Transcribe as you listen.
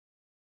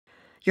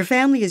Your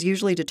family is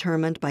usually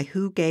determined by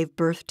who gave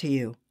birth to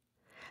you.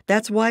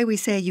 That's why we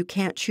say you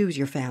can't choose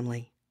your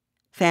family.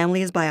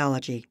 Family is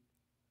biology.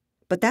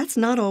 But that's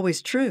not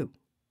always true.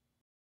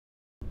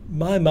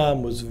 My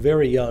mom was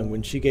very young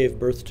when she gave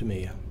birth to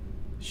me.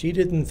 She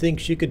didn't think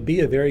she could be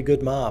a very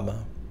good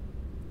mom.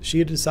 She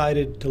had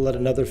decided to let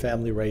another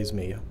family raise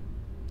me,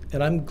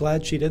 and I'm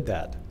glad she did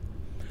that.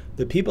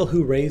 The people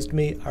who raised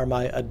me are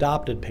my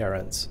adopted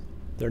parents.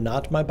 They're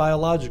not my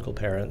biological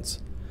parents,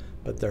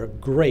 but they're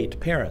great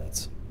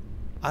parents.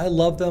 I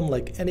love them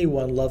like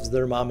anyone loves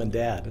their mom and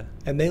dad,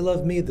 and they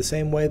love me the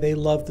same way they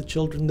love the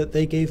children that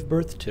they gave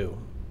birth to.